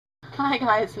Hi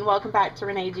guys, and welcome back to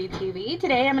Renee G TV.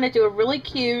 Today I'm going to do a really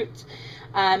cute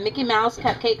Mickey Mouse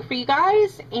cupcake for you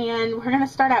guys, and we're going to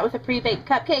start out with a pre-baked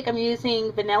cupcake. I'm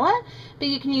using vanilla, but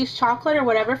you can use chocolate or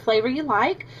whatever flavor you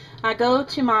like. Go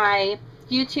to my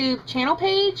YouTube channel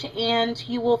page and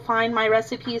you will find my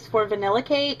recipes for vanilla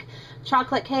cake,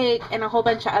 chocolate cake, and a whole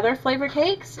bunch of other flavor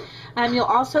cakes. You'll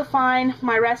also find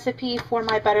my recipe for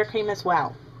my buttercream as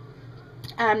well.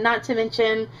 Not to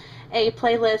mention a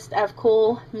playlist of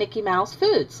cool Mickey Mouse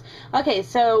foods. Okay,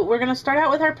 so we're going to start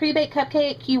out with our pre-baked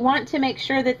cupcake. You want to make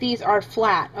sure that these are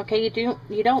flat. Okay,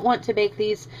 you don't want to bake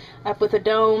these up with a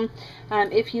dome.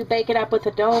 If you bake it up with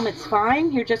a dome, it's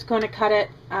fine. You're just going to cut it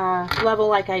level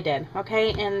like I did.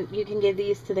 Okay, and you can give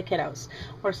these to the kiddos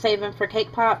or save them for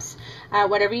cake pops,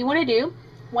 whatever you want to do.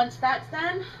 Once that's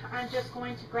done, I'm just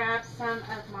going to grab some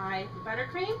of my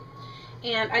buttercream,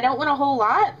 and I don't want a whole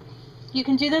lot. You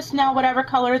can do this now whatever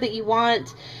color that you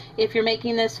want. If you're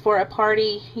making this for a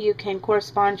party, you can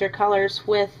correspond your colors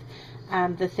with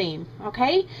the theme.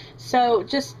 Okay, so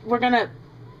we're gonna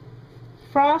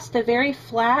frost a very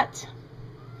flat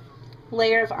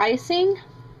layer of icing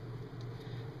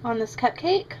on this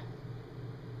cupcake.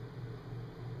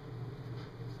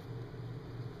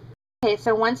 Okay,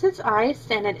 so once it's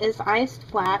iced, and it is iced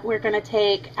flat, we're gonna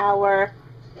take our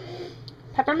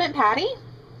peppermint patty.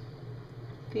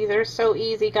 These are so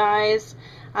easy, guys.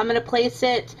 I'm going to place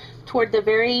it toward the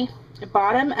very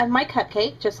bottom of my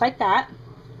cupcake, just like that.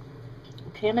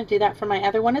 Okay, I'm going to do that for my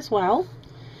other one as well.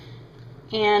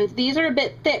 And these are a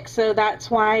bit thick, so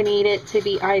that's why I need it to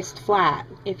be iced flat.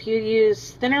 If you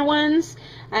use thinner ones,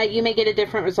 you may get a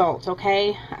different result,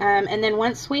 okay? And then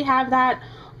once we have that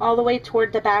all the way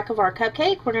toward the back of our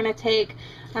cupcake, we're going to take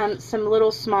some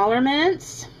little smaller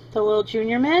mints, the little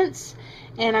junior mints,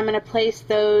 and I'm going to place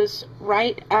those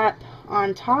right up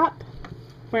on top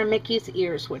where Mickey's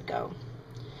ears would go.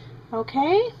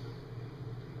 Okay?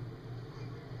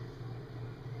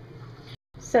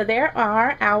 So there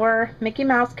are our Mickey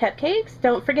Mouse cupcakes.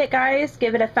 Don't forget, guys,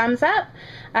 give it a thumbs up.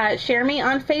 Share me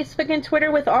on Facebook and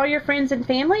Twitter with all your friends and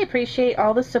family. Appreciate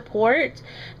all the support.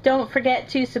 Don't forget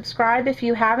to subscribe if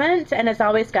you haven't. And as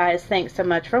always, guys, thanks so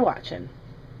much for watching.